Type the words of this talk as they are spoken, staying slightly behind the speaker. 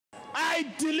I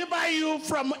deliver you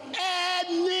from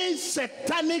any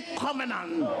satanic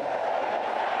covenant.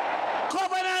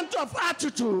 Covenant of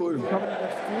attitude.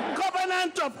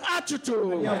 Covenant of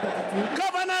attitude.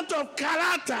 Covenant of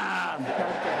character.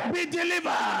 Be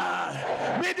delivered.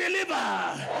 Be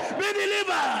delivered. Be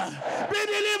delivered. Be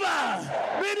delivered.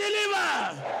 Be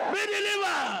delivered. Be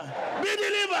delivered. Be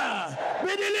delivered.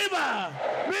 Be delivered.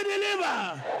 Be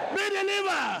delivered. Be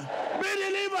delivered. Be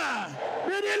delivered.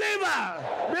 Be delivered.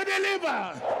 Be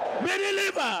delivered. Be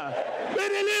delivered. Be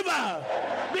delivered.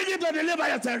 Begin to deliver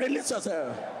yourself. Release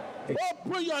yourself.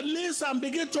 Open your lips and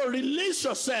begin to release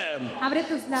yourself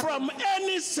from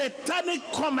any satanic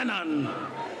covenant.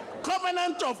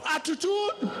 Covenant of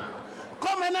attitude,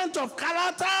 covenant of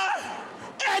character,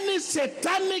 any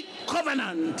satanic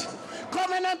covenant.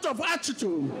 Covenant of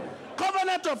attitude,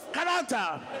 covenant of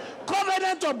character,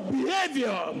 covenant of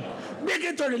behavior.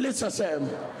 Begin to release yourself.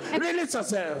 Release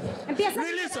yourself.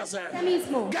 Release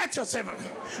yourself. Get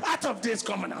yourself out of this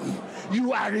covenant.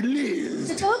 You are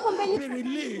released. Be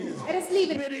released.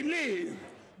 Be released.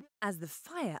 As the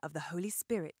fire of the Holy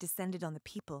Spirit descended on the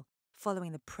people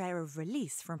following the prayer of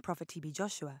release from Prophet TB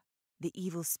Joshua, the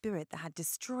evil spirit that had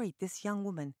destroyed this young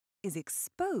woman is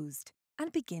exposed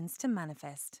and begins to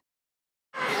manifest.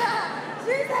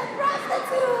 She's a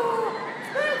prostitute!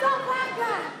 Spirit of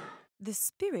anger! The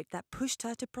spirit that pushed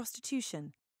her to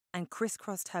prostitution and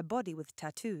crisscrossed her body with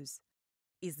tattoos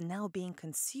is now being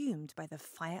consumed by the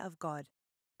fire of God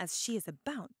as she is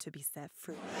about to be set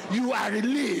free. You are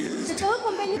released.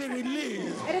 Be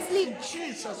released. In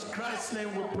Jesus Christ's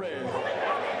name we pray.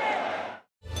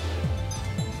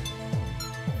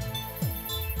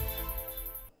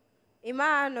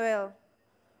 Emmanuel.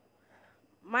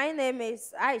 My name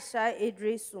is Ayisha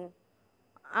Idrisu.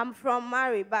 I'm from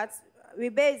Mali, but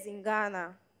we're based in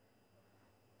Ghana.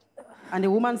 And the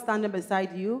woman standing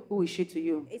beside you, who is she to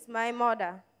you? It's my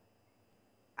mother.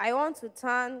 I want to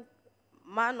thank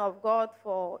man of God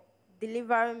for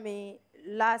delivering me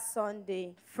last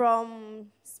Sunday from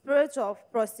spirit of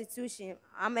prostitution.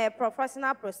 I'm a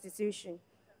professional prostitution.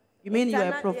 You mean you're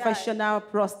a professional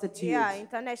prostitute? Yeah,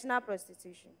 international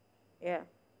prostitution. Yeah.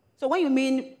 So when you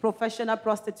mean professional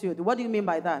prostitute, what do you mean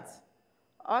by that?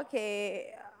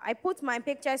 Okay, I put my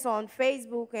pictures on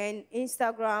Facebook and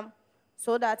Instagram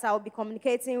so that I'll be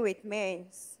communicating with men,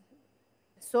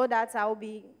 so that I'll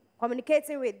be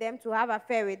communicating with them to have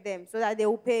affair with them, so that they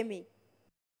will pay me.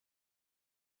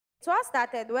 It all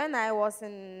started when I was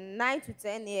in 9 to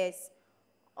 10 years.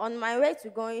 On my way to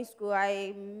going to school,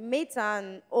 I met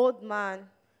an old man,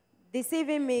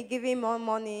 deceiving me, giving me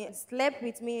money, slept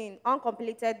with me in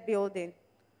uncompleted building.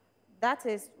 That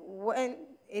is when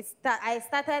I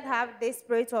started have this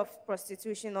spirit of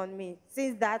prostitution on me.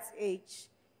 Since that age,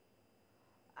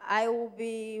 I will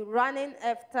be running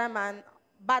after man,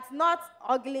 but not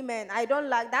ugly men. I don't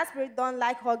like, that spirit don't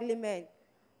like ugly men.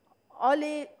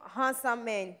 Only handsome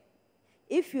men.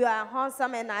 If you are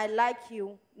handsome and I like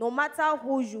you, no matter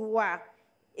who you are,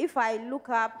 if I look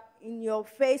up in your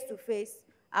face to face,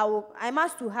 I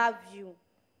must to have you.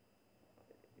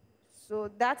 So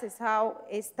that is how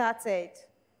it started.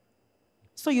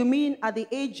 So you mean at the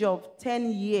age of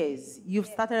 10 years, you've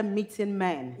started meeting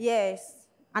men? Yes.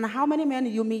 And how many men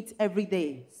you meet every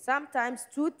day? Sometimes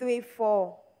 2, 3,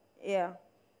 4, yeah.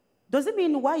 Does it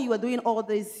mean while you were doing all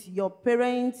this, your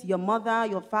parents, your mother,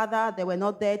 your father, they were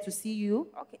not there to see you?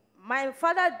 Okay. My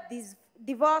father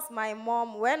divorced my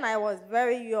mom when I was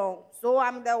very young. So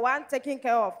I'm the one taking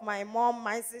care of my mom,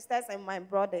 my sisters, and my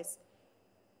brothers.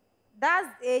 That's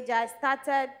the age I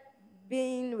started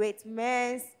being with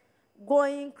men,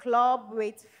 going club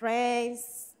with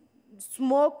friends,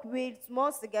 smoke weed,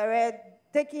 smoke cigarette,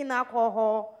 taking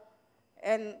alcohol.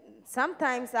 And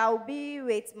sometimes I'll be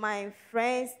with my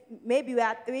friends, maybe we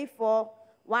are 3, 4.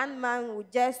 One man who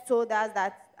just told us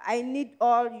that I need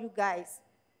all you guys,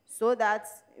 so that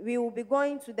we will be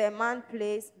going to the man's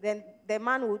place. Then the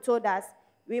man who told us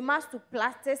we must to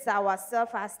practice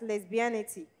ourselves as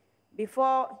lesbianity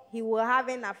before he will have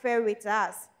an affair with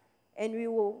us. And we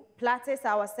will practice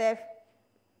ourselves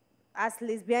as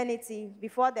lesbianity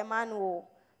before the man will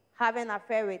have an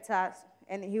affair with us.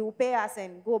 And he will pay us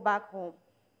and go back home.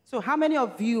 So how many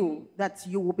of you that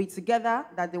you will be together,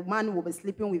 that the man will be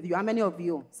sleeping with you? How many of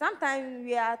you? Sometimes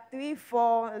we are 3,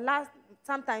 4,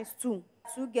 sometimes 2.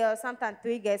 2 girls, sometimes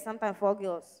 3 girls, sometimes 4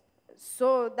 girls.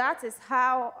 So that is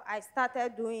how I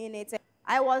started doing it.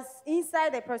 I was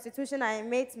inside the prostitution. I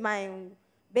met my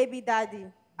baby daddy.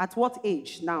 At what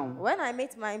age now? When I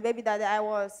met my baby daddy, I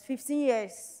was 15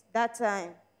 years that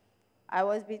time. I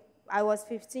was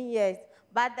 15 years.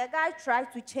 But the guy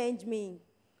tried to change me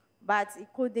but he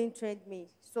couldn't trade me.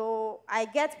 So I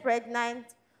get pregnant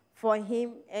for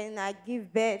him, and I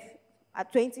give birth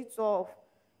at 2012.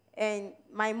 And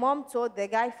my mom told the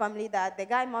guy family that the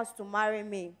guy must to marry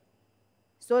me.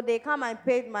 So they come and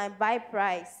paid my buy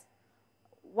price.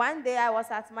 One day I was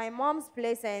at my mom's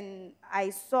place, and I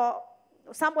saw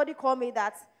somebody called me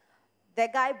that the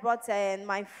guy brought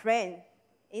my friend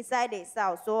inside his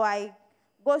house. So I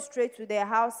go straight to their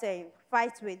house and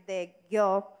fight with the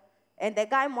girl. And the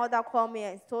guy mother called me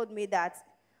and told me that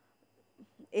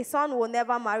his son will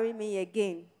never marry me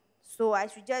again. So I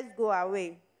should just go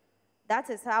away. That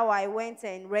is how I went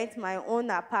and rent my own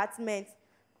apartment.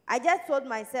 I just told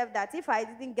myself that if I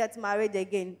didn't get married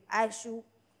again, I should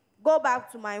go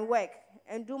back to my work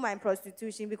and do my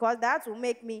prostitution, because that will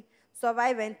make me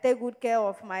survive and take good care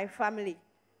of my family.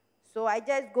 So I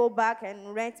just go back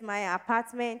and rent my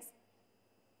apartment,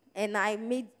 and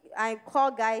I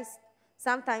call guys,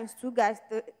 sometimes 2 guys.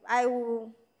 I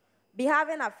will be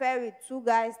having an affair with 2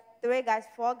 guys, 3 guys,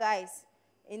 4 guys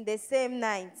in the same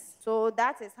night. So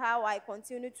that is how I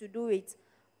continue to do it.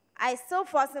 I still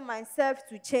forcing myself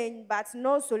to change, but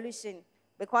no solution,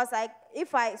 because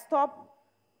if I stop,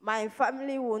 my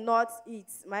family will not eat.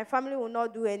 My family will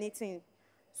not do anything.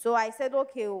 So I said,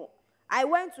 okay. I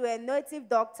went to a native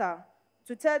doctor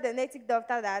to tell the native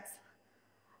doctor that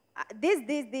this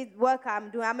work I'm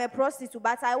doing, I'm a prostitute,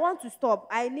 but I want to stop.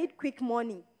 I need quick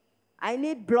money. I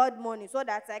need blood money so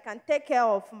that I can take care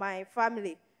of my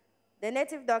family. The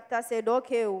native doctor said,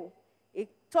 okay. He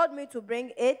told me to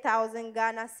bring 8,000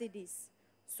 Ghana cedis.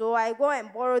 So I go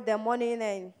and borrow the money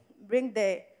and bring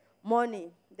the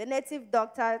money. The native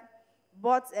doctor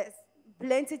bought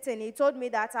plenty things. He told me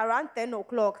that around 10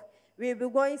 o'clock, we'll be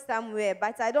going somewhere,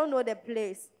 but I don't know the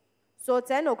place. So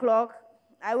 10 o'clock,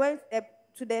 I went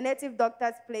to the native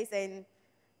doctor's place, and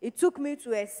he took me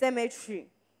to a cemetery.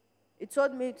 He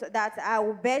told me that I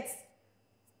will bet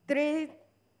three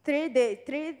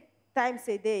times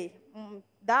a day.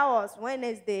 That was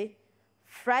Wednesday,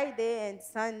 Friday, and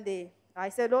Sunday. I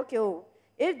said, okay,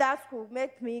 if that could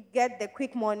make me get the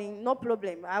quick money, no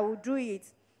problem, I will do it.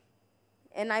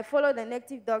 And I followed the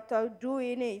native doctor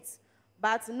doing it,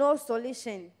 but no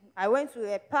solution. I went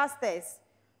to a pastors,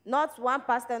 not 1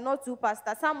 pastor, not 2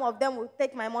 pastors. Some of them will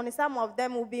take my money, some of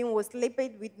them will sleep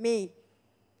it with me,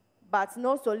 but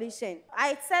no solution.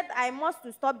 I said I must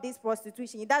to stop this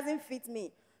prostitution. It doesn't fit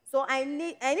me. So and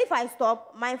if I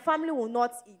stop, my family will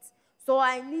not eat. So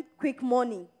I need quick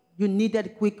money. You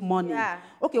needed quick money. Yeah.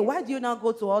 Okay, why do you now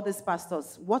go to all these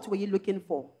pastors? What were you looking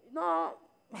for? No,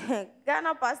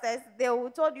 Ghana pastors, they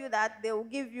will tell you that they will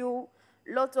give you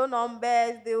lotto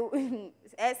numbers, they will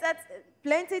accept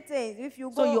plenty things. If you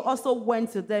go, So you also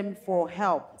went to them for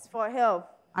help. for help.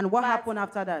 And what happened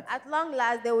after that? At long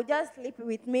last, they will just sleep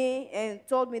with me and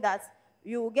told me that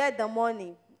you will get the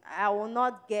money. I will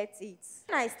not get it.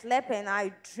 When I slept and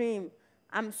I dream,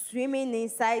 I'm swimming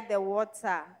inside the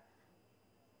water.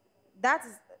 That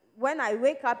is when I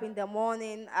wake up in the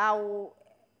morning.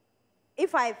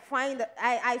 If I find,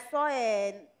 I saw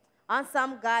an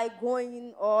handsome guy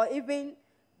going or even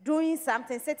doing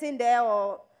something, sitting there,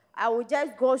 or I will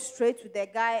just go straight to the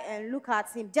guy and look at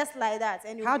him just like that.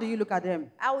 And How do you look at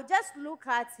them? I will just look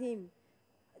at him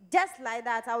just like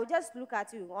that. I will just look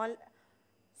at you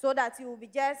so that you will be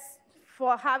just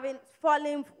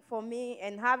falling for me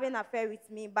and having an affair with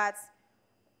me. But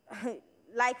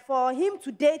like for him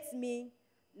to date me,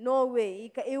 no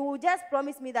way. He will just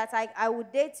promise me that I will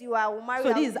date you, I will marry you.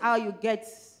 So this is how you get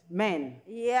men?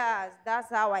 Yes, that's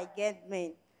how I get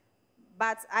men.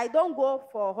 But I don't go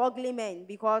for ugly men,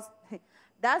 because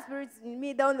that spirit in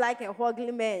me don't like a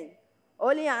ugly man.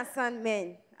 Only handsome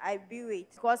men I be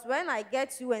with. Because when I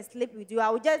get you and sleep with you, I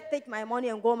will just take my money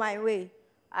and go my way.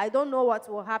 I don't know what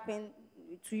will happen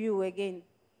to you again.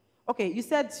 Okay, you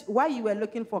said while you were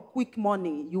looking for quick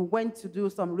money, you went to do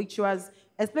some rituals.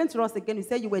 Explain to us again. You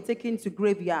said you were taken to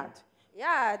graveyard.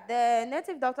 Yeah, the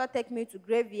native doctor took me to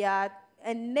graveyard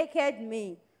and naked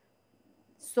me,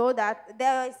 so that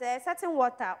there is a certain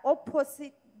water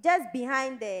opposite, just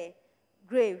behind the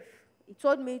grave. He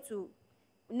told me to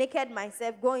naked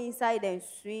myself, go inside and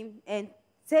swim, and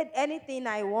said anything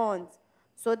I want.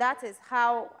 So that is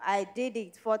how I did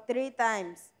it for 3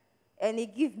 times. And he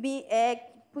gave me egg,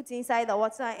 put inside the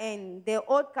water, and the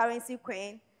old currency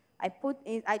coin, I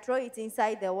throw it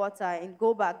inside the water and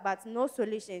go back, but no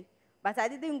solution. But I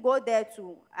didn't go there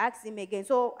to ask him again.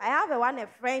 So I have a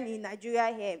friend in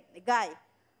Nigeria here, a guy.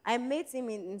 I met him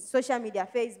in social media,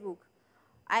 Facebook.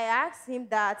 I asked him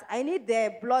that I need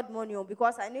the blood money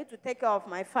because I need to take care of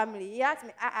my family. He asked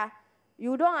me,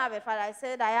 you don't have a father? I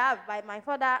said, I have, but my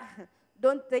father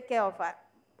don't take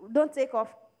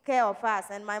care of us,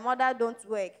 and my mother don't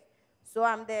work. So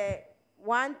I'm the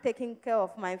one taking care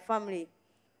of my family.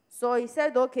 So he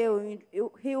said, okay,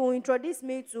 he will introduce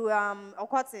me to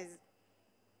occultists.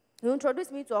 He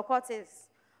introduced me to occultists.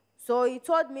 So he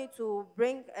told me to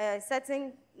bring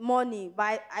certain money,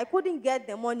 but I couldn't get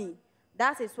the money.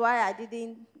 That is why I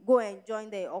didn't go and join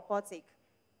the occultic.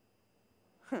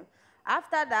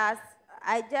 After that,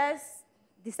 I just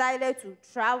decided to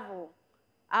travel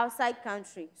outside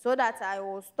country so that I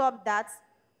will stop that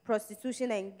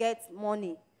prostitution and get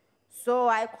money. So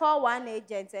I called one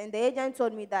agent, and the agent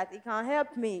told me that it can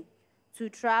help me to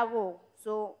travel.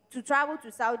 So to travel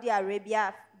to Saudi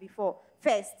Arabia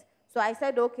first. So I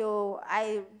said, okay,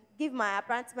 I give my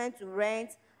apartment to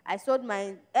rent. I sold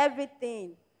my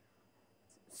everything.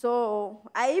 So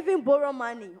I even borrow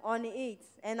money on it,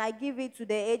 and I give it to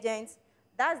the agent.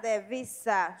 That's the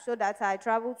visa, so that I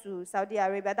travel to Saudi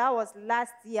Arabia. That was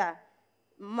last year,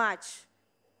 March.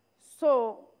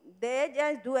 So the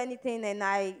agent do anything,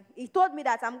 and he told me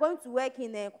that I'm going to work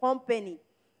in a company.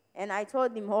 And I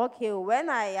told him, okay, when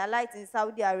I alight in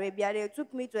Saudi Arabia, they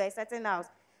took me to a certain house.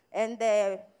 And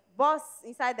the boss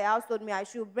inside the house told me I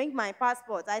should bring my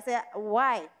passport. I said,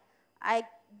 why? I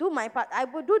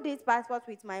would do this passport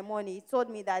with my money. He told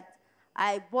me that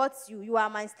I bought you. You are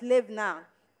my slave now.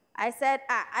 I said,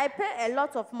 I pay a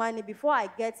lot of money before I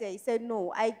get here. He said,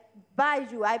 no, I buy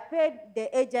you. I paid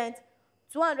the agent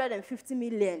 250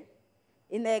 million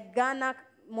in a Ghana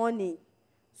money.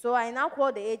 So I now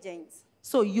call the agent.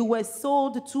 So you were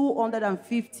sold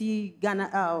 250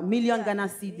 million Ghana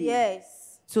cedi.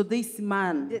 Yes. To this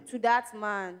man. To that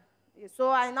man. So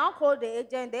I now called the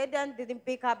agent. The agent didn't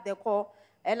pick up the call.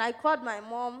 And I called my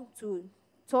mom to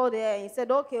told her. He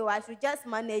said, okay, well, I should just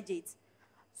manage it.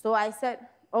 So I said,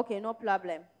 okay, no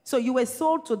problem. So you were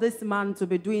sold to this man to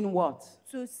be doing what?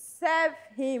 To serve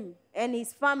him and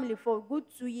his family for a good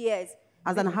 2 years.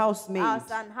 As an housemaid?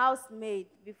 As an housemaid,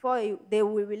 before they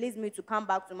will release me to come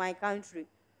back to my country.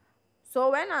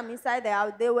 So when I'm inside the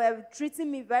house, they were treating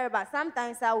me very bad.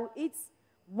 Sometimes I will eat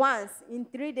once in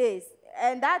 3 days.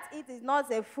 And that eat is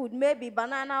not a food, maybe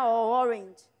banana or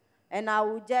orange. And I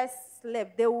will just sleep.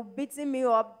 They will beat me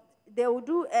up. They will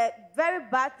do a very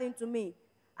bad thing to me.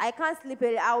 I can't sleep.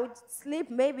 I would sleep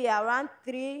maybe around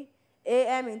 3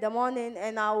 a.m. in the morning,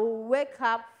 and I will wake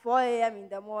up 4 a.m. in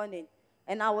the morning.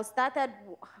 And I will started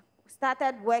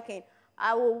working.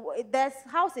 This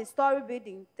house is story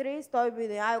building, 3-story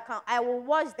building. I will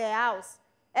wash the house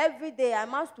every day. I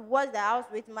must wash the house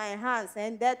with my hands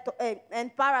and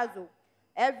parasol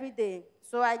every day.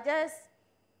 So I just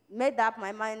made up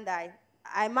my mind that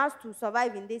I must to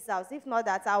survive in this house. If not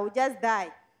that, I will just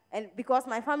die. And because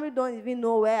my family don't even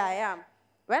know where I am.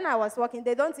 When I was working,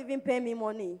 they don't even pay me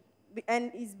money.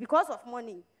 And it's because of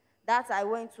money that I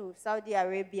went to Saudi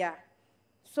Arabia.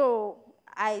 So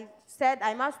I said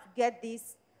I must get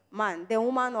this man, the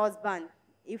woman husband.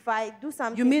 If I do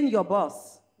something... You mean your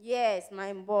boss? Yes,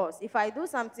 my boss. If I do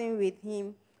something with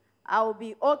him, I will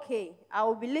be okay. I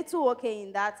will be little okay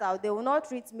in that house. They will not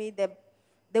treat me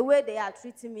the way they are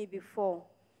treating me before.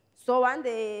 So one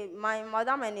day, my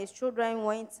madam and his children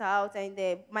went out,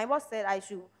 and my boss said I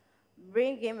should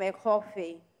bring him a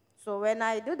coffee. So when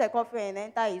I do the coffee and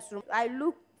enter his room, I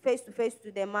look face to face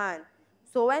to the man.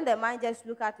 So when the man just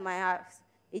looked at my house,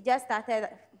 he just started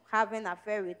having an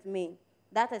affair with me.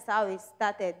 That is how it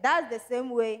started. That's the same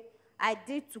way I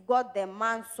did to God the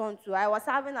man's son too. I was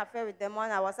having an affair with the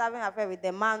man. I was having an affair with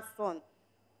the man's son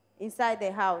inside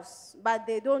the house. But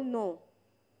they don't know.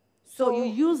 So you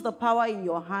use the power in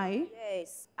your hand?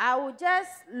 Yes. I will just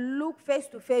look face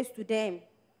to face to them.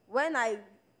 When I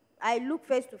look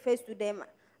face to face to them,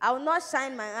 I will not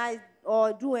shine my eyes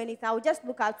or do anything. I will just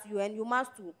look at you, and you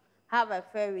must have an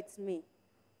affair with me.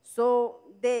 So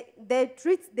they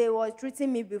were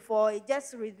treating me before, it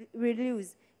just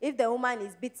reduced. If the woman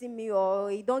is beating me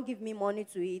or he don't give me money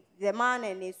to eat, the man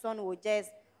and his son will just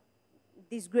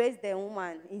disgrace the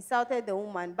woman, insulted the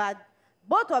woman. But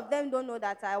both of them don't know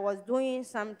that I was doing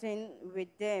something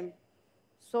with them.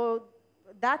 So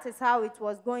that is how it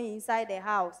was going inside the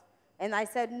house. And I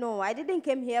said, no, I didn't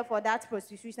come here for that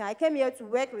prostitution. I came here to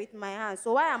work with my hands.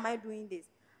 So why am I doing this?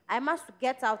 I must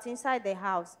get out inside the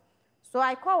house. So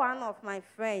I called one of my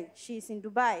friends. She's in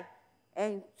Dubai.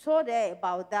 And told her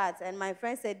about that. And my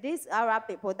friend said, these Arab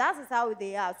people, that is how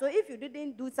they are. So if you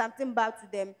didn't do something bad to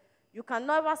them, you can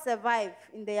never survive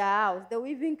in their house. They will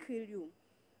even kill you.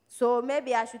 So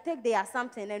maybe I should take their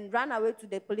something and run away to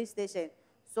the police station.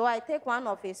 So I take one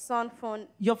of his son's phone.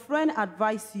 Your friend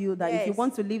advised you that if you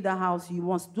want to leave the house, you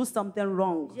must do something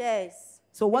wrong. Yes.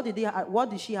 So what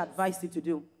did she advise you to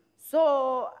do?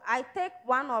 So I take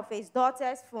one of his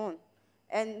daughter's phone,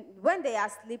 And when they are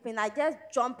sleeping, I just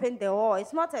jump in the hall.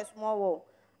 It's not a small hall.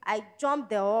 I jumped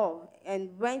the hall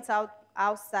and went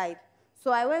outside.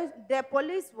 So I went, the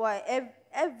police were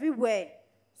everywhere.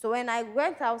 So when I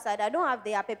went outside, I don't have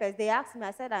their papers. They asked me,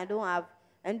 I said I don't have.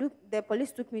 And the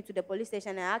police took me to the police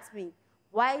station and asked me,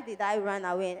 why did I run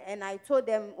away? And I told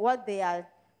them what they are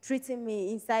treating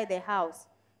me inside the house.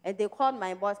 And they called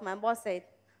my boss. My boss said,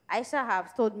 Ayisha has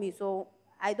told me, so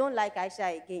I don't like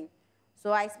Ayisha again.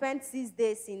 So I spent 6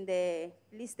 days in the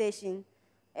police station,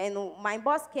 and my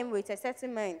boss came with a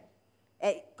settlement.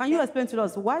 Can you explain to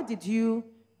us, why did you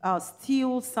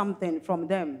steal something from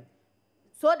them?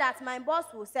 So that my boss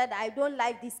will say, I don't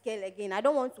like this girl again. I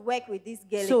don't want to work with this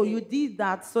girl So again. you did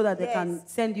that so that they can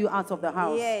send you out of the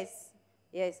house?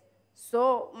 Yes.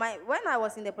 So when I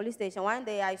was in the police station, one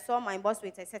day I saw my boss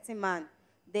with a certain man.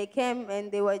 They came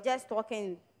and they were just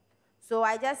talking. So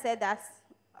I just said that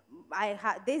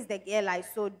this is the girl I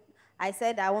sold. I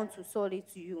said I want to sell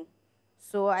it to you.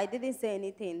 So I didn't say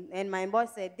anything. And my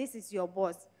boss said, this is your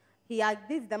boss. This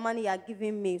is the money you are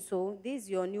giving me. So this is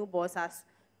your new boss, as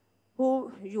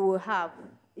who you will have.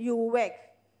 You will work.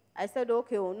 I said,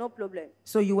 okay, well, no problem.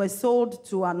 So you were sold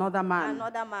to another man?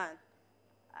 Another man.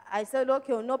 I said,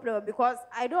 okay, well, no problem, because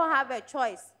I don't have a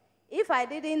choice. If I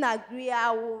didn't agree,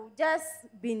 I would just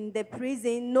be in the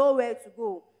prison, nowhere to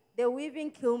go. They will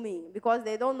even kill me because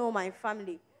they don't know my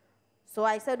family. So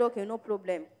I said, okay, no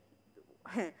problem.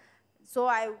 So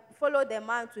I followed the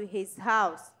man to his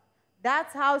house. That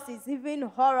house is even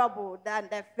horrible than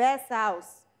the first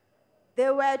house. They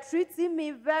were treating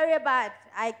me very bad.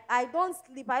 I don't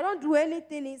sleep. I don't do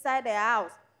anything inside the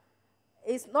house.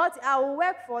 It's not, I will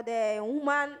work for the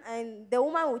woman, and the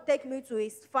woman will take me to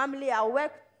his family. I'll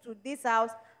work to this house.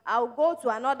 I'll go to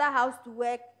another house to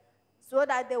work so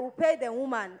that they will pay the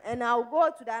woman. And I'll go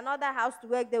to another house to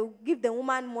work. They will give the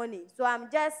woman money. So I'm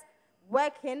just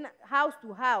working house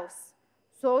to house.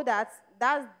 So that's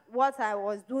what I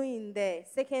was doing in the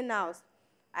second house.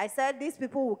 I said, these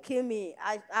people will kill me.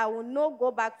 I will not go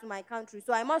back to my country.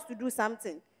 So I must do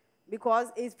something, because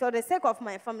it's for the sake of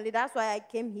my family. That's why I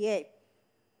came here.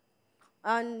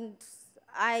 And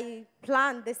I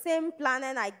planned the same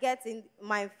planning I get in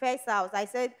my first house. I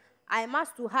said, I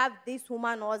must to have this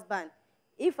woman husband.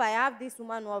 If I have this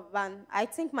woman husband, I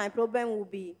think my problem will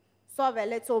be solved a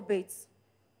little bit.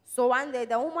 So one day,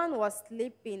 the woman was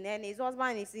sleeping, and his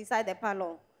husband is inside the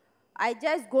parlor. I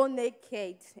just go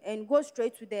naked and go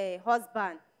straight to the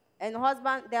husband. And the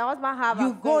husband have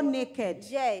You go naked?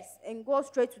 Yes, and go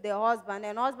straight to the husband,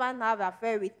 and husband have an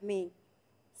affair with me.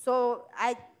 So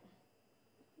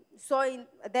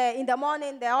in the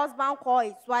morning, the husband called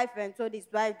his wife and told his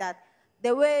wife that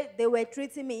the way they were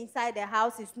treating me inside the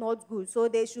house is not good, so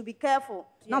they should be careful.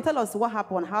 Now tell us what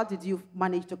happened. How did you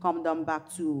manage to come down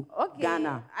back to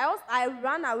Ghana? I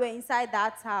ran away inside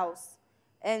that house,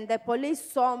 and the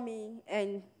police saw me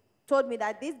and told me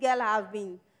that this girl have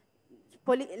been,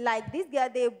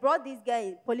 they brought this girl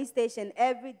in police station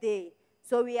every day.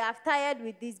 So we are tired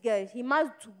with this girl. He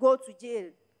must go to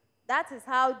jail. That is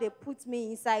how they put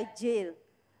me inside jail.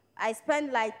 I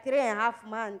spent like 3.5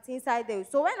 months inside there.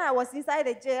 So when I was inside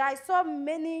the jail, I saw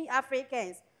many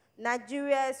Africans,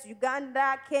 Nigerians,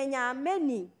 Uganda, Kenya,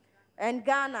 many, and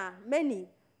Ghana, many.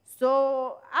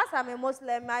 So as I'm a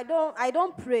Muslim, I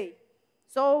don't pray.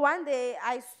 So one day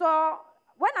I saw,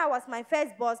 when I was my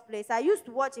first boss place, I used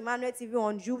to watch Emmanuel TV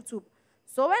on YouTube.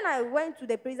 So when I went to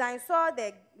the prison, I saw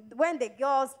when the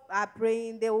girls are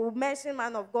praying, they will mention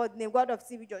man of God, name God of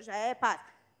TV Joshua.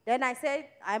 Then I said,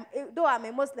 though I'm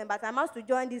a Muslim, but I must to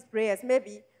join these prayers.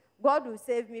 Maybe God will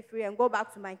save me free and go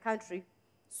back to my country.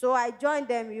 So I joined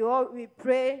them. We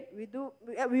pray.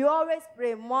 We always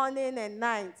pray morning and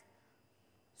night.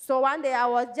 So one day I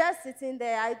was just sitting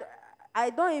there. I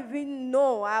don't even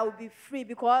know I will be free,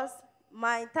 because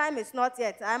my time is not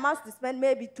yet. I must spend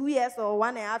maybe 2 years or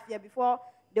 1.5 years before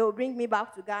they will bring me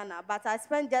back to Ghana. But I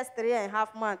spent just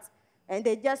 3.5 months, and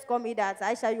they just called me that,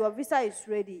 Ayisha, your visa is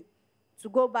ready to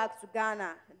go back to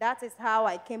Ghana. That is how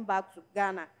I came back to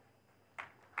Ghana.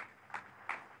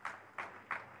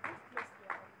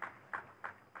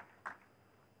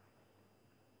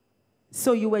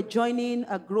 So you were joining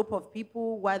a group of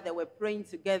people while they were praying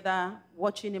together,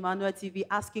 watching Emmanuel TV,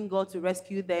 asking God to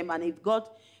rescue them, and if God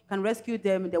can rescue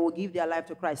them, they will give their life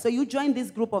to Christ. So you joined this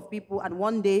group of people, and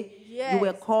one day you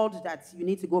were called that you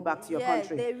need to go back to your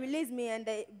country. They released me, and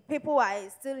the people are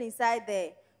still inside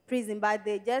the prison, but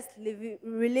they just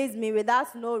released me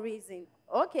without no reason.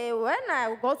 Okay, when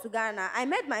I go to Ghana, I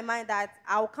made my mind that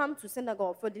I'll come to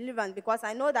Senegal for deliverance, because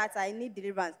I know that I need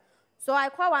deliverance. So I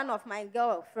called one of my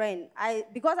girlfriends,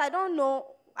 because I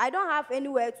don't have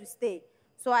anywhere to stay.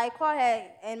 So I called her,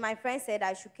 and my friend said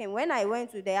I should come. When I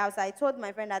went to the house, I told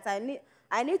my friend that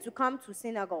I need to come to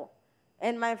synagogue.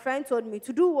 And my friend told me,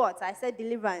 to do what? I said,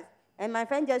 deliverance. And my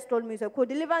friend just told me, so could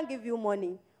deliverance give you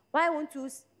money? Why won't you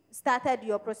started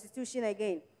your prostitution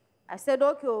again? I said,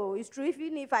 okay, oh, it's true.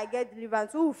 Even if I get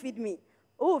deliverance, who will feed me?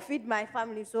 Who will feed my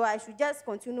family? So I should just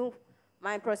continue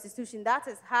my prostitution. That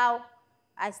is how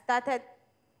I started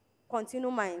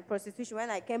continue my prostitution when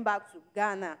I came back to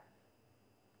Ghana.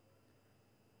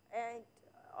 And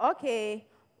okay,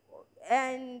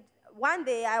 and one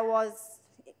day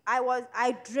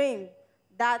I dreamed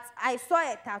that I saw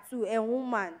a tattoo, a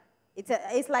woman.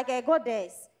 It's like a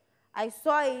goddess. I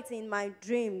saw it in my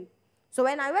dream. So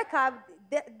when I wake up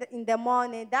in the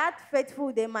morning, that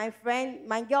fateful day, my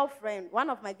girlfriend, one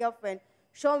of my girlfriends,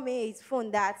 showed me his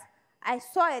phone that I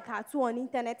saw a tattoo on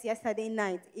internet yesterday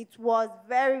night. It was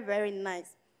very, very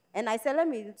nice. And I said, let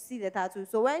me see the tattoo.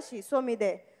 So when she showed me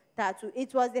the tattoo,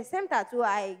 it was the same tattoo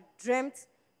I dreamt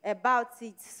about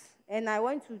it. And I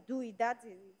went to do it. That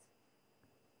is it.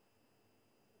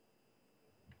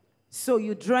 So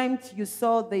you dreamt, you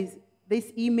saw this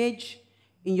image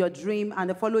in your dream, and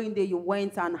the following day you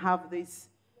went and have this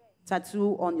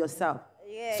tattoo on yourself.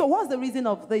 Yes. So what's the reason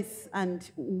of this, and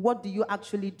what do you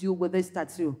actually do with this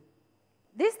tattoo?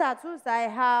 These tattoos I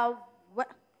have,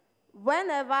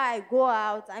 whenever I go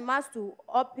out, I must to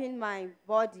open my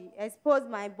body, expose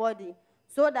my body,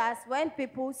 so that when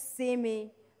people see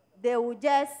me, they will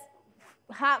just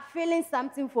have feeling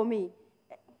something for me.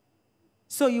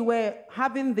 So you were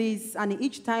having this, and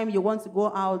each time you want to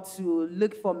go out to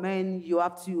look for men, you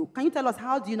have to... Can you tell us,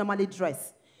 how do you normally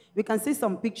dress? We can see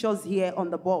some pictures here on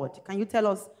the board. Can you tell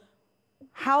us,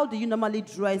 how do you normally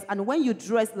dress? And when you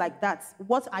dress like that,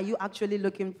 what are you actually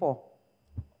looking for?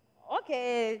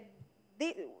 Okay,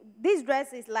 this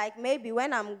dress is like maybe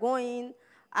when I'm going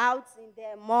out in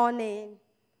the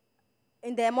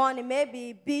morning,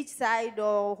 maybe beachside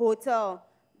or hotel.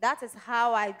 That is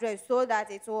how I dress, so that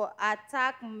it will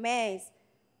attack men.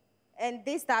 And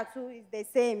this tattoo is the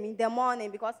same in the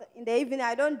morning, because in the evening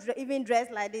I don't even dress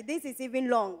like this. This is even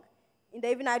long. In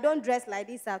the evening I don't dress like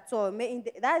this at all.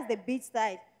 That's the beach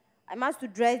side. I must to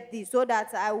dress this so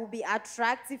that I will be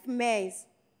attractive men.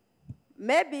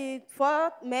 Maybe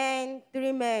 4 men,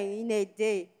 3 men in a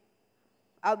day.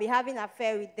 I'll be having an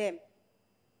affair with them.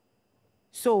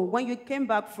 So when you came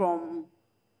back from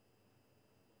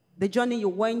the journey you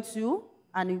went to,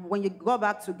 and when you go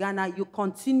back to Ghana, you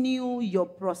continue your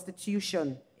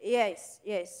prostitution? Yes,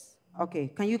 yes.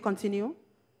 Okay, can you continue?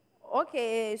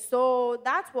 Okay, so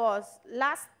that was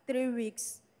last 3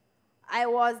 weeks. I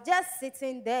was just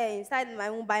sitting there inside my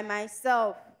room by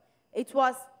myself. It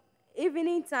was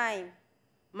evening time.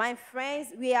 My friends,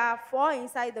 we are 4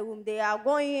 inside the room. They are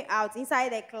going out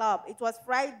inside the club. It was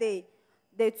Friday.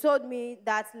 They told me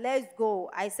that let's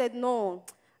go. I said, no,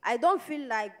 I don't feel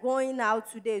like going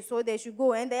out today, so they should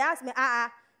go. And they asked me,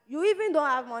 you even don't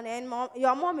have money, and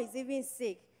your mom is even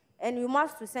sick, and you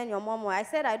must to send your mom. I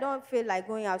said, I don't feel like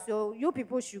going out, so you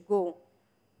people should go.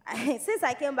 Since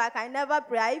I came back, I never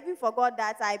pray. I even forgot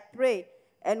that I pray,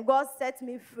 and God set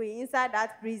me free inside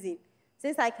that prison.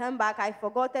 Since I came back, I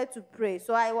forgot to pray.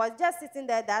 So I was just sitting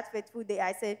there that fateful day.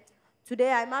 I said,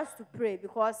 today I must to pray,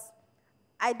 because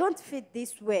I don't fit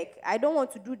this work. I don't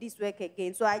want to do this work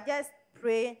again. So I just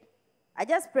pray. I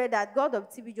just pray that God of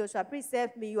TB Joshua, please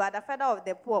help me. You are the father of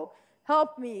the poor.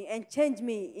 Help me and change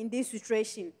me in this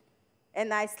situation.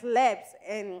 And I slept,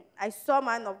 and I saw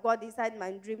man of God inside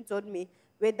my dream told me,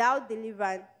 without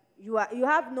deliverance, you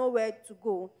have nowhere to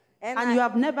go. And you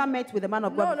have never met with the man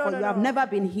of God before? You have never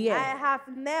been here? I have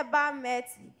never met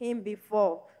him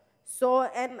before. So,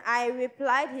 and I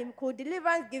replied him, could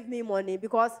deliverance give me money?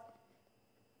 Because,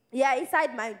 yeah,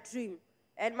 inside my dream.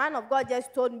 And man of God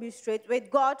just told me straight, with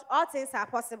God, all things are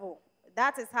possible.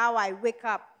 That is how I wake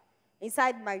up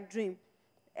inside my dream.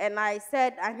 And I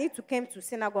said, I need to come to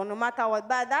synagogue no matter what.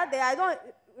 But that day,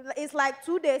 it's like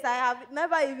 2 days, I have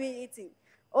never even eaten.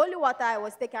 Only water I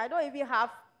was taking. I don't even have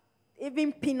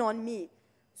pin on me.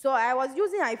 So I was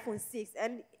using iPhone 6.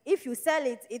 And if you sell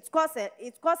it, it costs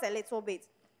a little bit.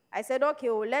 I said, okay,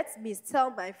 well, let me sell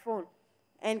my phone.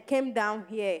 And came down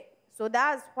here. So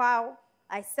that's how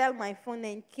I sell my phone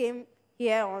and came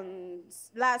here on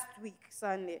last week,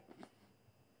 Sunday.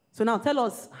 So now tell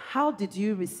us, how did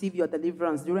you receive your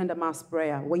deliverance during the mass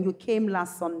prayer when you came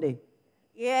last Sunday?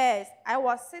 Yes, I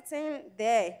was sitting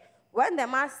there. When the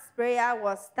mass prayer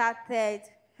was started,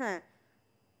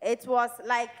 it was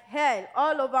like hell.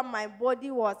 All over my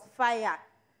body was fire.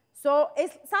 So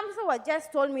something was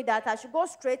just told me that I should go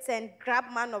straight and grab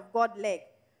man of God leg.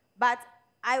 But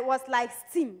I was like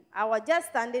steam. I was just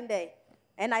standing there.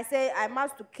 And I said I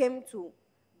must to came to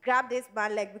grab this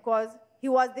man's leg because he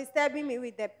was disturbing me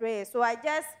with the prayer. So I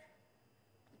just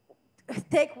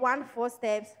take 4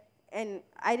 steps, and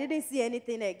I didn't see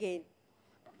anything again.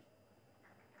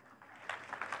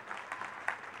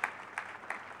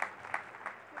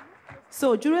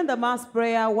 So during the mass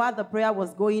prayer, while the prayer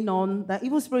was going on, the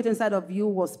evil spirit inside of you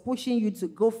was pushing you to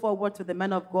go forward to the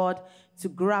man of God to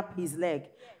grab his leg.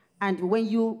 Yes. And when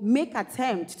you make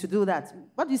attempt to do that,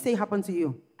 what do you say happened to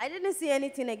you? I didn't see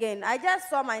anything again. I just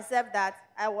saw myself that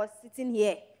I was sitting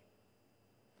here.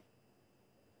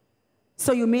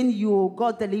 So you mean you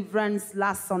got deliverance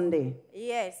last Sunday?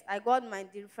 Yes, I got my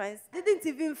deliverance. Didn't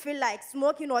even feel like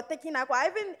smoking or taking alcohol.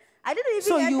 I didn't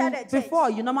even enter the church.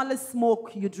 Before, you normally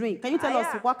smoke, you drink. Can you tell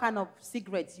us what kind of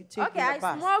cigarettes you take in the past?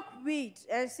 I smoke weed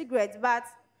and cigarettes, but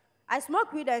I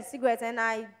smoke weed and cigarettes, and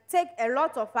I take a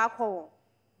lot of alcohol.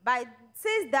 But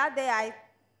since that day, I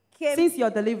came... Since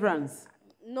your deliverance?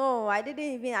 No, I didn't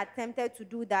even attempt to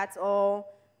do that or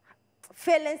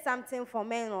feeling something for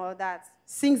men or that.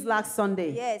 Since last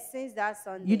Sunday? Yes, since that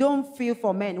Sunday. You don't feel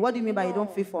for men? What do you mean by you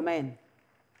don't feel for men?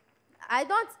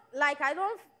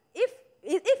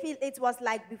 If it was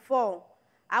like before,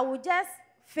 I would just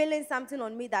feeling something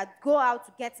on me that go out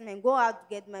to get men, go out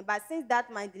to get men. But since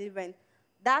that my deliverance,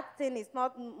 that thing is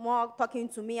not more talking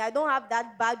to me. I don't have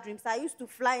that bad dreams. I used to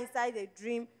fly inside a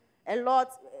dream a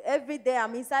lot. Every day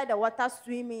I'm inside the water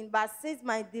swimming. But since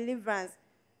my deliverance,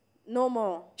 no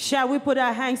more. Shall we put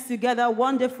our hands together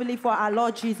wonderfully for our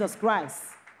Lord Jesus Christ?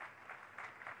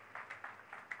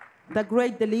 The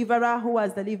great deliverer who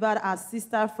has delivered our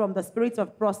sister from the spirit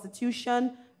of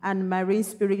prostitution and marine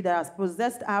spirit that has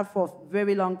possessed her for a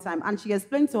very long time. And she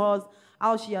explained to us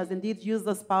how she has indeed used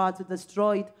this power to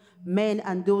destroy men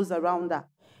and those around her.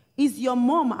 Is your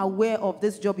mom aware of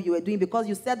this job you were doing? Because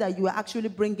you said that you were actually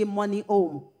bringing money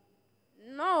home.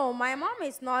 No, my mom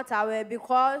is not aware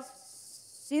because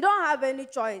she don't have any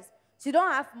choice. She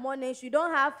don't have money. She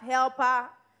don't have helper.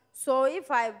 So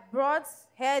if I brought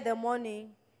her the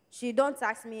money, she don't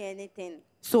ask me anything.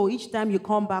 So each time you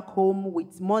come back home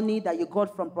with money that you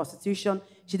got from prostitution,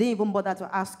 she didn't even bother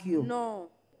to ask you? No.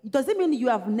 Does it mean you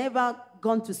have never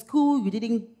gone to school? You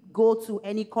didn't go to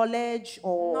any college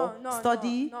or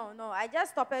study? No. I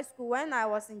just stopped at school when I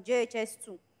was in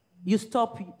JHS2. You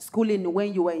stopped schooling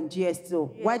when you were in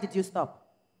JS2. Yes. Why did you stop?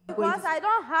 Because I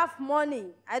don't have money.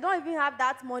 I don't even have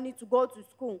that money to go to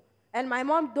school. And my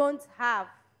mom don't have.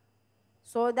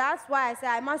 So that's why I say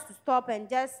I must stop and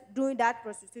just doing that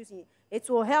prostitution. It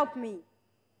will help me.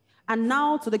 And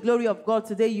now, to the glory of God,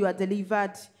 today you are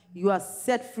delivered. You are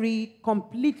set free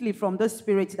completely from the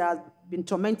spirit that has been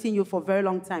tormenting you for a very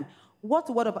long time. What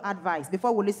word of advice,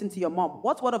 before we listen to your mom,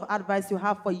 what word of advice you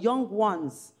have for young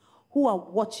ones who are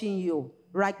watching you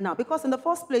right now? Because in the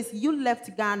first place, you left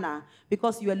Ghana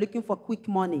because you were looking for quick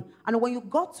money. And when you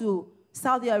got to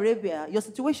Saudi Arabia, your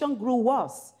situation grew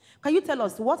worse. Can you tell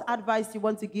us what advice you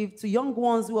want to give to young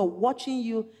ones who are watching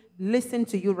you, listen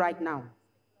to you right now?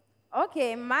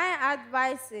 Okay, my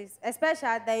advice is,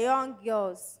 especially the young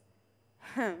girls,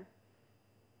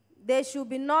 they should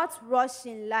be not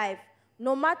rushing life.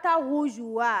 No matter who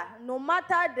you are, no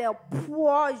matter the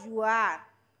poor you are,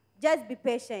 just be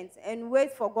patient and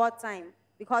wait for God's time,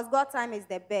 because God's time is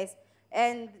the best.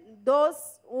 And those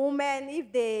women,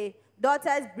 if the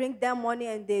daughters bring them money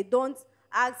and they don't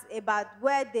ask about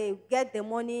where they get the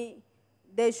money,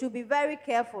 they should be very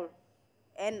careful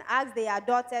and ask their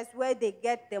daughters where they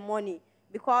get the money,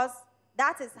 because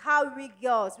that is how we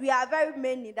girls, we are very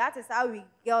many, that is how we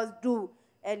girls do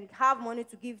and have money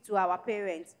to give to our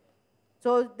parents.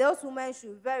 So those women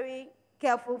should be very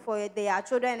careful for their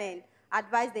children and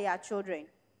advise their children.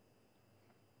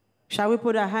 Shall we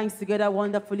put our hands together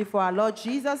wonderfully for our Lord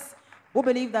Jesus? We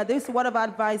believe that this word of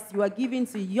advice you are giving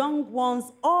to young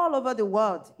ones all over the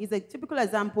world is a typical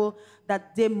example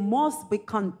that they must be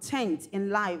content in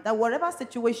life, that whatever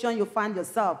situation you find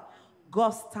yourself,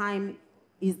 God's time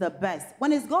is the best.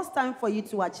 When it's God's time for you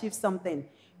to achieve something,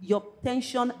 your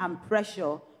tension and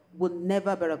pressure will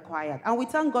never be required. And we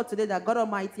thank God today that God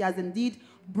Almighty has indeed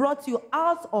brought you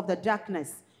out of the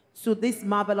darkness to this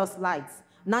marvelous light.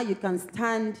 Now you can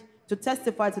stand to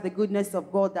testify to the goodness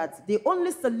of God, that the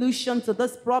only solution to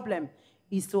this problem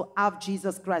is to have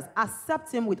Jesus Christ.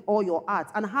 Accept him with all your heart,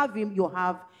 and have him, you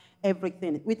have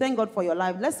everything. We thank God for your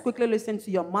life. Let's quickly listen to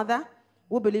your mother.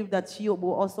 We believe that she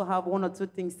will also have one or two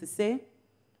things to say.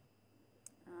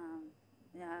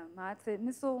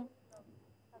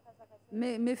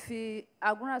 Me fi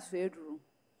aguna suedru.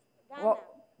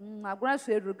 Aguna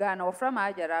suedru Ghana. Ofra ma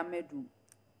ajara medu.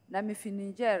 Na me fi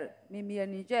Niger. Me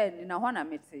Niger ni na hona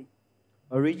mete.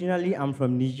 Originally, I'm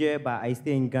from Niger, but I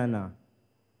stay in Ghana.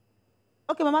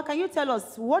 Okay, Mama, can you tell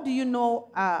us, what do you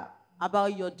know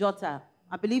about your daughter?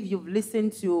 I believe you've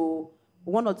listened to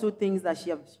one or two things that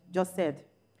she have just said.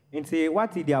 Nti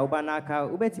wati dia uba naka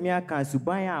ubetimi aka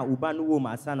suban a uba no wo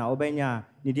masa na obenya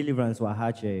ni deliverance wa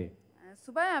ha che.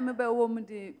 Suban a me be wo mu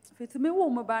di fitimi wo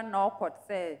mu ba na okot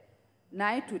say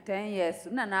 9 to 10 years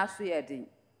na so ye din.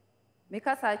 Me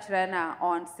kasa kire na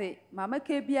on say mama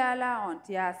ke biala on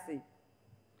ti ase.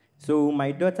 So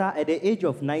my daughter at the age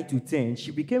of 9 to 10, she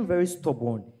became very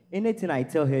stubborn. Anything I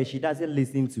tell her, she doesn't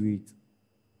listen to it.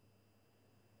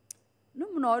 No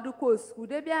mo do ko school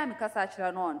de bia me kasa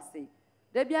kire na on say.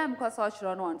 De bia me kasa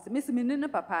kire na on say. Me si me ne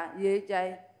papa ye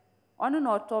jai. Ono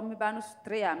na oto me ba no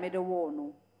 3 a me de wo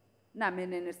no. Na me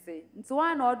ne say. Nti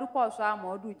wa na odu course am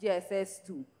odu GSS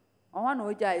 2. On na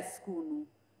oja school no.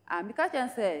 A me ka chen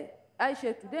say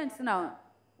Ayisha today nti na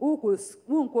unko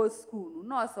school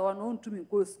no so ono ntumi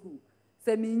nko school.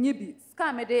 Se me nyibi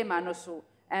ska me de ma no so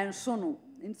enso no.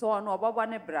 Nti ono obabo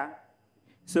ne bra.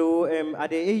 So at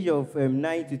the age of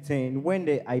 9 to 10,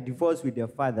 when I divorced with their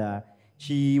father,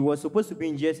 she was supposed to be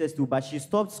in GSS2, but she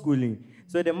stopped schooling.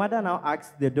 So the mother now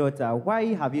asked the daughter,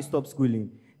 why have you stopped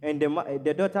schooling? And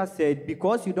the daughter said,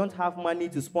 because you don't have money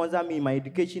to sponsor me in my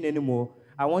education anymore,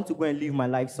 I want to go and live my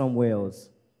life somewhere else.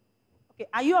 Okay,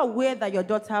 are you aware that your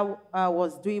daughter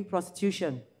was doing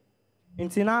prostitution?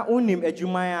 Intina unim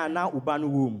ejumaya na ubanu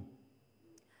womb.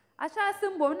 Acha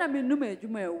simbo na me num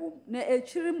ejuma ewom na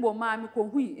echiri mbo ma me ko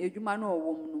hui ejuma na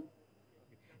owom no.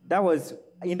 That was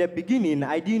in the beginning.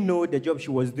 I didn't know the job she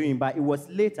was doing, but it was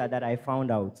later that I found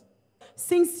out.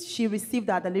 Since she received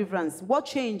her deliverance, what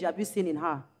change have you seen in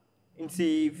her?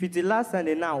 Inti fiti last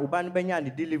Sunday now uban benya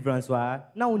the deliverance wa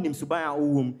na unim subaya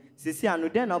owom. Sisi anu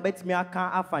then na obetimi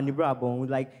aka afa ni brabon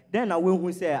like then na we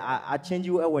hu say I change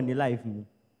you e in life mu.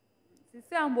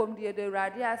 Sisi ambom die de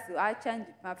radia so I change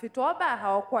ma fito oba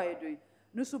ha okwa edo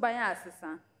no subanya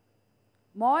asesa.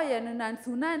 Ma oye no nantu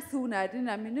na adi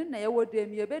na minu na ye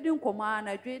wodem ye bedi nkoma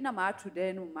na dwe na ma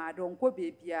atude no ma do nko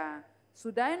bebia.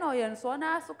 Sudan no ye nso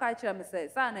na aso ka kire me say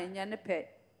sa na nya ne pe.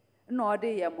 Na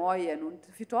ode ye ma oye no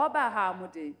fito oba ha mu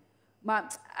de. Ma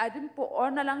adimpo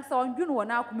ona lang sa ondwunu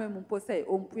wona akoma mu mpo say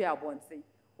ompu ya bonse.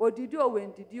 Odidi o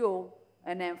wendidi o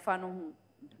enemfa no hu.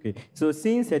 Okay, so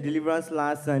since her deliverance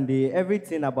last Sunday,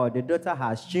 everything about the daughter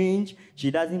has changed. She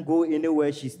doesn't go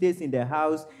anywhere. She stays in the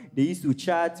house. They used to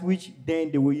chat, which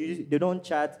then they don't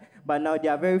chat, but now they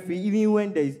are very free. Even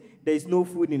when there's no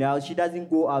food in the house, she doesn't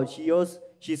go out.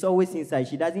 She's always inside.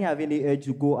 She doesn't have any urge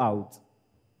to go out.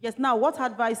 Yes, now what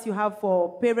advice you have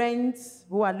for parents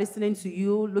who are listening to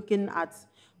you, looking at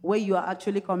where you are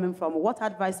actually coming from? What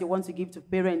advice you want to give to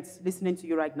parents listening to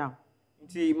you right now?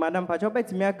 Madam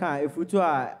Pachobet Miaka, if you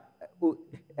are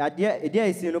a dear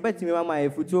is no better, Mamma,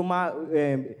 if you ma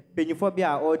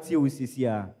peniophobia or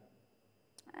TUCCR.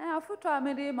 A foot I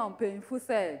made him on painful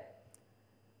say.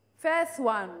 First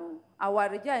one,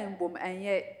 our giant boom, and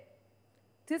yet,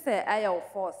 'tis a air of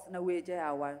force na wage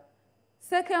hour.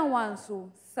 Second one,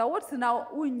 so what's now,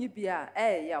 wouldn't you be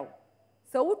a yaw?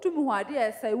 So what to me, what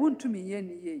dear say, wouldn't to me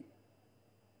ye.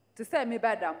 To say me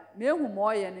badam, me who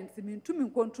more and me to me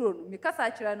control, me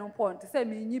cassa no point to say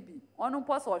me nibi, on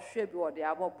post or shape or the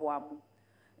above boam.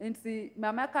 And see,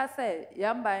 Mamaka say,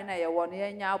 Yamba and I 1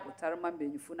 year now, but Tarman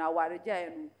Benfuna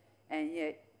Warajano, and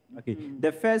yet. Okay,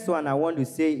 the first one I want to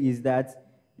say is that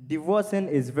divorcing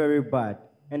is very bad.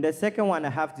 And the second one I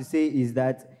have to say is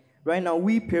that right now,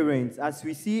 we parents, as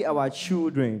we see our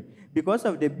children, because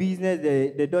of the business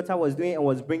the daughter was doing and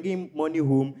was bringing money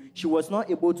home, she was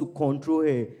not able to control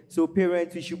her. So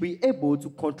parents, we should be able to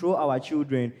control our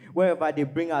children wherever they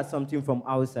bring us something from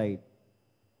outside.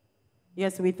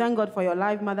 Yes, we thank God for your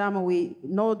life, madam. We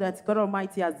know that God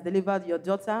Almighty has delivered your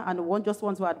daughter, and we just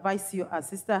want to advise you, our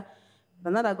sister,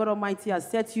 that God Almighty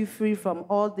has set you free from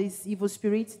all these evil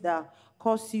spirits that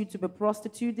cause you to be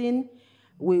prostituting.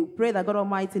 We pray that God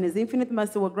Almighty in His infinite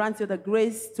mercy will grant you the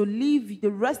grace to live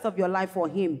the rest of your life for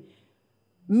Him.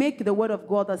 Make the word of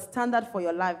God a standard for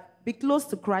your life. Be close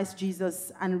to Christ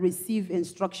Jesus and receive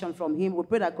instruction from Him. We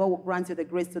pray that God will grant you the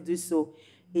grace to do so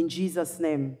in Jesus'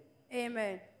 name.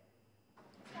 Amen.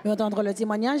 On va entendre le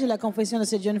témoignage et la confession de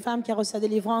cette jeune femme qui a reçu sa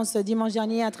délivrance dimanche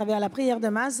dernier à travers la prière de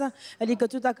masse. Elle dit que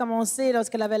tout a commencé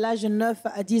lorsqu'elle avait l'âge de 9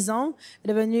 à 10 ans.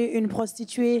 Elle est devenue une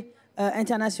prostituée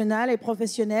internationale et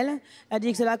professionnelle. Elle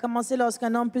dit que cela a commencé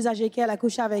lorsqu'un homme plus âgé qu'elle a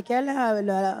couché avec elle,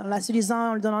 la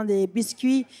séduisant en lui donnant des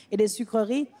biscuits et des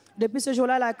sucreries. Depuis ce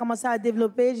jour-là, elle a commencé à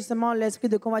développer justement l'esprit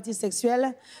de convoitise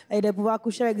sexuelle et de pouvoir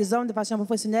coucher avec des hommes de façon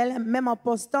professionnelle, même en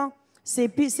postant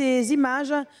ces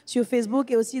images sur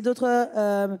Facebook et aussi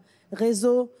d'autres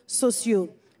réseaux sociaux.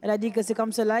 Elle a dit que c'est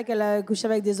comme cela qu'elle a couché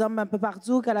avec des hommes un peu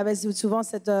partout, qu'elle avait souvent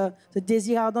ce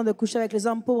désir ardent de coucher avec les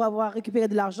hommes pour avoir récupéré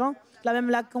de l'argent. Elle a même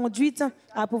la conduite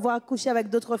à pouvoir coucher avec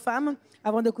d'autres femmes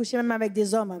avant de coucher même avec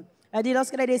des hommes. Elle a dit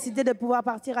lorsqu'elle a décidé de pouvoir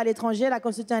partir à l'étranger, elle a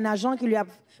consulté un agent qui lui a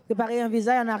préparé un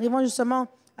visa. Et en arrivant justement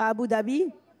à Abu Dhabi,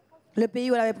 le pays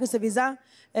où elle avait pris ce visa,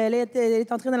 elle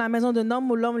est entrée dans la maison d'un homme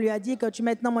où l'homme lui a dit que tu es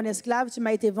maintenant mon esclave, tu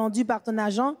m'as été vendu par ton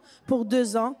agent pour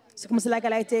 2 ans. C'est comme cela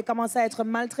qu'elle a commencé à être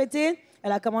maltraitée.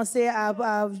 Elle a commencé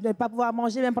à ne pas pouvoir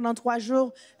manger, même pendant 3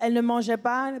 jours. Elle ne mangeait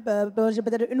pas,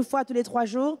 peut-être une fois tous les 3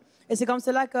 jours. Et c'est comme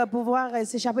cela que pour pouvoir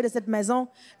s'échapper de cette maison,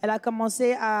 elle a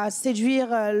commencé à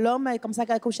séduire l'homme. Et comme ça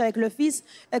qu'elle a couché avec le fils,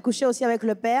 elle couchait aussi avec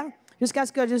le père. Jusqu'à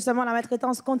ce que justement la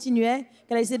maltraitance continuait,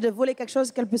 qu'elle a essayé de voler quelque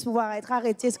chose, qu'elle puisse pouvoir être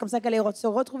arrêtée. C'est comme ça qu'elle est se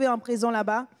retrouvée en prison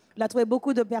là-bas. Elle a trouvé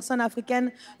beaucoup de personnes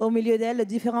africaines au milieu d'elle, de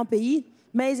différents pays.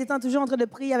 Mais ils étaient toujours en train de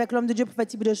prier avec l'homme de Dieu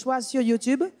prophétique de choix sur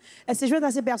YouTube. Elle s'est jointe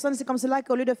à ces personnes. C'est comme cela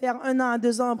qu'au lieu de faire 1 an à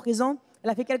 2 ans en prison, elle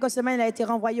a fait quelques semaines, elle a été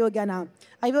renvoyée au Ghana.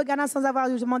 Arrivée au Ghana sans avoir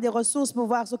justement des ressources pour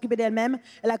pouvoir s'occuper d'elle-même,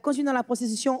 elle a continué dans la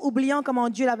prostitution, oubliant comment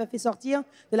Dieu l'avait fait sortir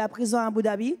de la prison à Abu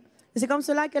Dhabi. Et c'est comme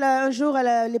cela qu'un jour,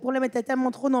 les problèmes étaient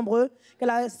tellement trop nombreux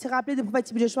qu'elle s'est rappelée du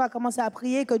prophète Joshua, a commencé à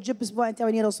prier que Dieu puisse pouvoir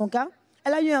intervenir dans son cas.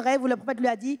 Elle a eu un rêve où le prophète lui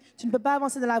a dit « Tu ne peux pas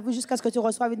avancer dans la vie jusqu'à ce que tu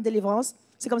reçoives une délivrance ».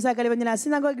 C'est comme ça qu'elle est venue à la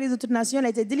synagogue Église de toute nation. Elle a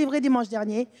été délivrée dimanche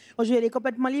dernier. Aujourd'hui, elle est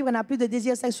complètement libre. Elle n'a plus de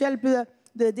désir sexuel, plus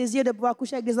de désir de pouvoir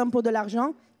coucher avec des hommes pour de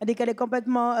l'argent. Elle dit qu'elle est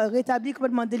complètement rétablie,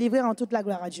 complètement délivrée en toute la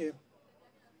gloire à Dieu.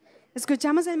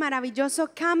 Escuchamos el maravilloso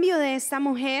cambio de esta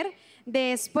mujer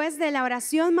después de la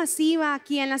oración masiva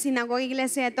aquí en la sinagoga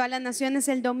Iglesia de todas las Naciones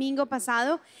el domingo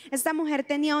pasado. Esta mujer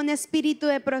tenía un espíritu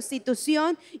de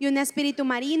prostitución y un espíritu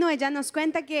marino. Ella nos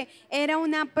cuenta que era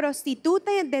una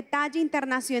prostituta de talla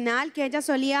internacional, que ella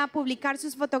solía publicar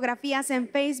sus fotografías en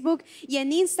Facebook y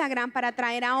en Instagram para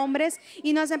atraer a hombres,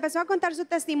 y nos empezó a contar su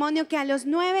testimonio que a los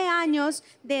 9 años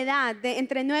de edad,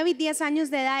 entre 9 y 10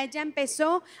 años de edad, ella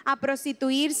empezó a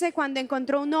prostituirse cuando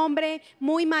encontró un hombre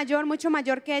muy mayor, mucho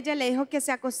mayor que ella. Le dijo que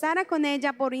se acostara con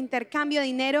ella por intercambio de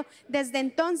dinero. Desde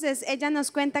entonces ella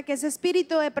nos cuenta que ese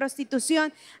espíritu de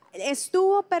prostitución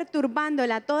estuvo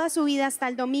perturbándola toda su vida hasta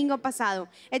el domingo pasado.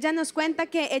 Ella nos cuenta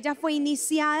que ella fue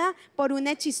iniciada por un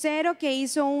hechicero que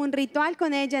hizo un ritual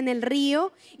con ella en el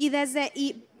río y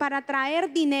para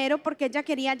traer dinero, porque ella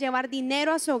quería llevar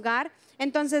dinero a su hogar.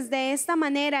 Entonces, de esta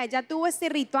manera, ella tuvo este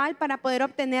ritual para poder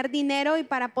obtener dinero y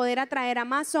para poder atraer a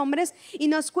más hombres. Y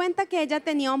nos cuenta que ella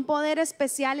tenía un poder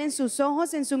especial en sus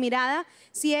ojos, en su mirada.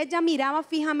 Si ella miraba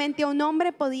fijamente a un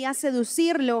hombre, podía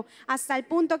seducirlo hasta el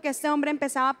punto que este hombre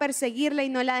empezaba a perseguirla y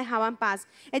no la dejaba en paz.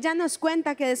 Ella nos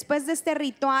cuenta que después de este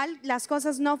ritual, las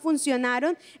cosas no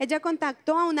funcionaron. Ella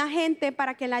contactó a un agente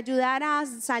para que la ayudara a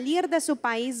salir de su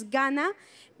país, Ghana,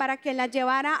 para que la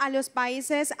llevara a los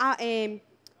países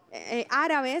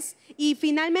árabes, y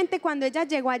finalmente cuando ella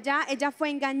llegó allá, ella fue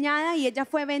engañada y ella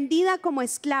fue vendida como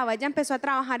esclava. Ella empezó a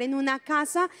trabajar en una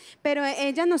casa, pero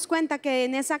ella nos cuenta que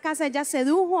en esa casa ella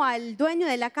sedujo al dueño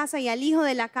de la casa y al hijo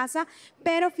de la casa,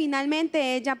 pero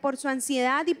finalmente ella, por su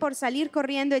ansiedad y por salir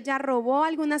corriendo, ella robó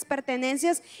algunas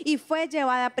pertenencias y fue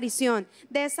llevada a prisión.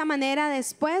 De esta manera,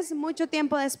 después, mucho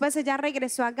tiempo después, ella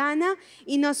regresó a Ghana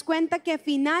y nos cuenta que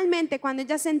finalmente, cuando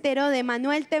ella se enteró de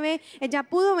Manuel TV, ella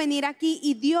pudo venir aquí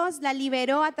y Dios la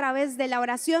liberó a través de la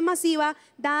oración masiva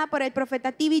dada por el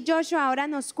profeta TV Joshua. Ahora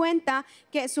nos cuenta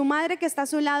que su madre, que está a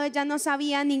su lado, ella no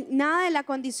sabía nada de la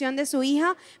condición de su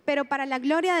hija, pero para la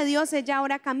gloria de Dios, ella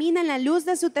ahora camina en la luz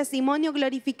de su testimonio,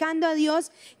 glorificando a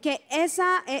Dios, que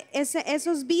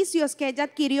esos vicios que ella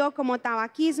adquirió como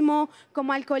tabaquismo,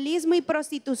 como alcoholismo y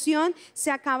prostitución, se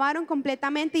acabaron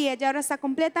completamente y ella ahora está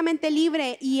completamente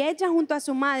libre, y ella junto a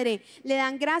su madre le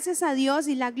dan gracias a Dios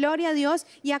y la gloria a Dios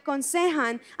y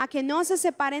aconsejan a que no se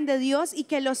separen de Dios, y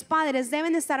que los padres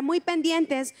deben estar muy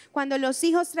pendientes cuando los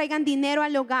hijos traigan dinero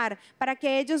al hogar, para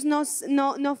que ellos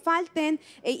no falten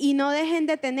y no dejen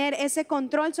de tener ese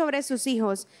control sobre sus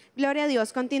hijos. Gloria a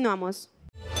Dios. Continuamos.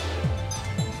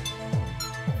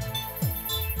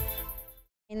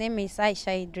 My name is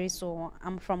Ayisha Idrisu.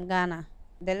 I'm from Ghana.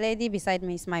 The lady beside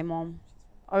me is my mom,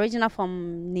 original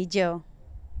from Niger.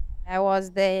 I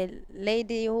was the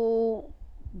lady who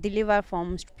delivered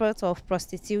from spirit of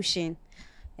prostitution,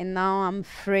 and now I'm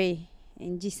free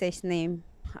in Jesus' name.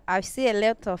 I see a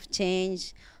lot of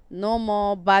change. No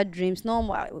more bad dreams. No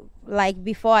more, like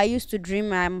before, I used to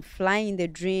dream I'm flying in the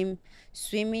dream,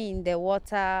 swimming in the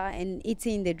water, and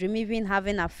eating in the dream, even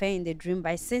having an affair in the dream.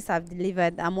 But since I've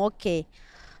delivered, I'm okay.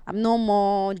 I'm no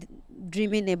more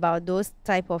dreaming about those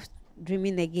type of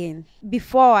dreaming again.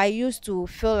 Before, I used to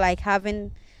feel like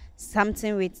having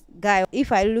something with guy.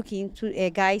 If I look into a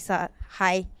guy's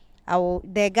eye,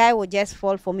 the guy will just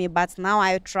fall for me. But now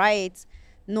I try it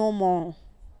no more.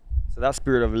 So that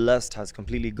spirit of lust has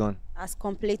completely gone. Has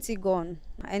completely gone.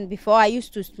 And before I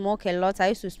used to smoke a lot. I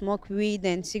used to smoke weed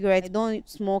and cigarettes. I don't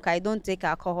smoke. I don't take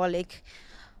alcoholic.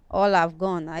 All have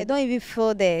gone. I don't even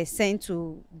feel the sense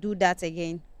to do that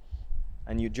again.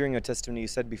 And during your testimony, you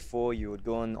said before you would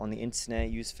go on the internet,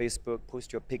 use Facebook,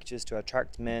 post your pictures to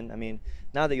attract men. I mean,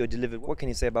 now that you're delivered, what can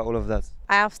you say about all of that?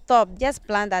 I have stopped. Just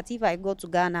plan that if I go to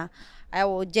Ghana, I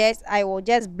will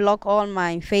just block all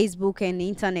my Facebook and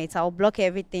internet. I will block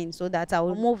everything so that I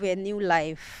will move a new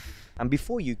life. And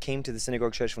before you came to the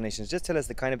Synagogue Church for Nations, just tell us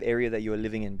the kind of area that you were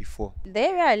living in before. The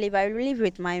area I live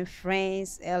with my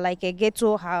friends, like a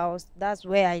ghetto house. That's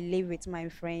where I live with my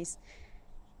friends.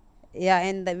 Yeah,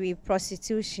 and we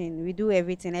prostitution. We do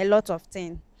everything, a lot of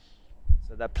things.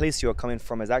 So that place you are coming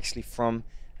from is actually from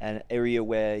an area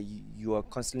where you are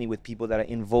constantly with people that are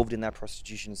involved in that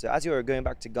prostitution. So as you are going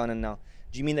back to Ghana now,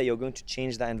 do you mean that you're going to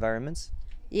change that environment?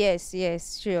 Yes,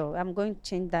 sure. I'm going to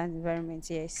change that environment,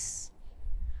 yes.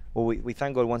 Well, we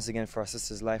thank God once again for our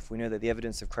sister's life. We know that the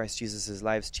evidence of Christ Jesus'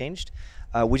 lives changed.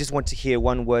 We just want to hear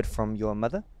one word from your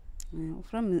mother.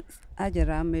 From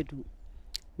Hajara Ahmedu,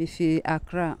 Bifi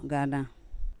Accra, Ghana.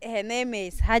 Her name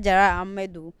is Hajara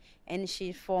Ahmedu, and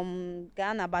she's from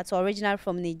Ghana, but original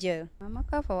from Niger.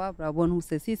 Mamaka for Wabrabon who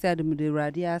says he said me the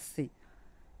radiasi.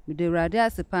 Me the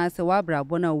radiasi pan se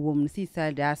Wabrabona woman, she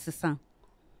said the assassin.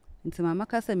 Into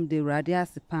Mamaka said me the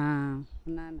radiasi pan.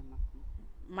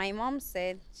 My mom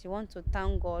said she wants to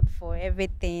thank God for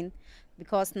everything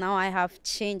because now I have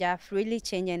changed. I've really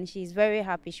changed, and she's very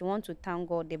happy. She wants to thank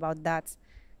God about that.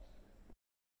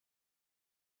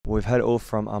 We've heard all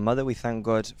from our mother. We thank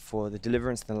God for the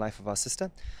deliverance in the life of our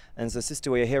sister. And so, sister,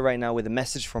 we're here right now with a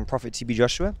message from Prophet TB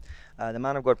Joshua. The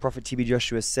man of God, Prophet TB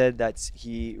Joshua, said that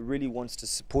he really wants to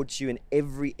support you in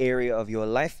every area of your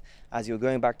life as you're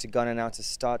going back to Ghana now to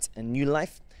start a new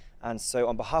life. And so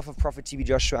on behalf of Prophet TB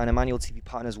Joshua and Emmanuel TV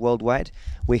partners worldwide,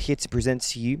 we're here to present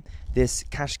to you this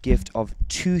cash gift of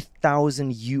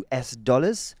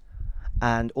 $2,000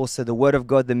 and also the Word of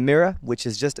God, the mirror, which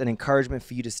is just an encouragement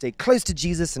for you to stay close to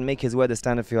Jesus and make His Word the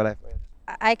standard for your life.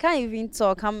 I can't even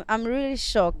talk. I'm really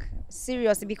shocked,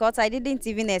 seriously, because I didn't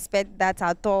even expect that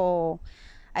at all.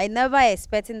 I never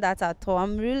expected that at all.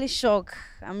 I'm really shocked.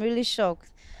 I'm really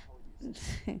shocked.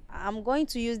 I'm going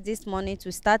to use this money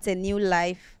to start a new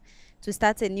life, to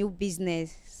start a new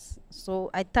business.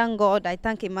 So I thank God. I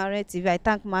thank Emmanuel TV. I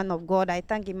thank Man of God. I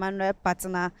thank Emmanuel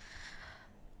Partner.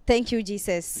 Thank you,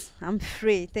 Jesus. I'm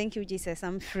free. Thank you, Jesus.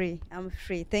 I'm free. I'm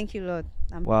free. Thank you, Lord.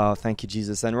 Wow, thank you,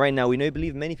 Jesus. And right now, we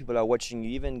believe many people are watching you,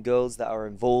 even girls that are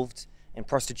involved in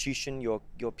prostitution. Your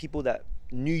people that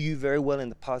knew you very well in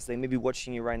the past, they may be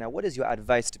watching you right now. What is your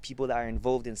advice to people that are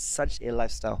involved in such a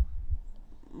lifestyle?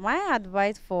 My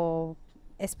advice for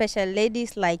especially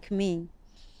ladies like me,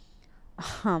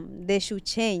 they should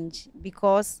change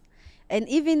because, and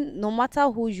even no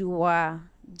matter who you are,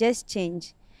 just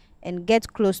change and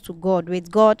get close to God.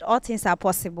 With God, all things are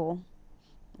possible.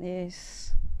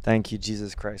 Yes. Thank you,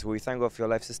 Jesus Christ. Well, we thank God for your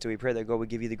life, sister. We pray that God will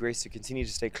give you the grace to continue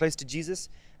to stay close to Jesus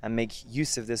and make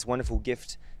use of this wonderful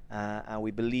gift. And we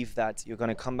believe that you're going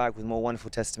to come back with more wonderful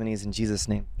testimonies in Jesus'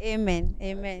 name. Amen.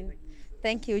 Amen.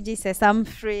 Thank you, Jesus. I'm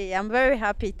free. I'm very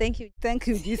happy. Thank you. Thank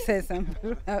you, Jesus. I'm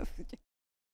very happy.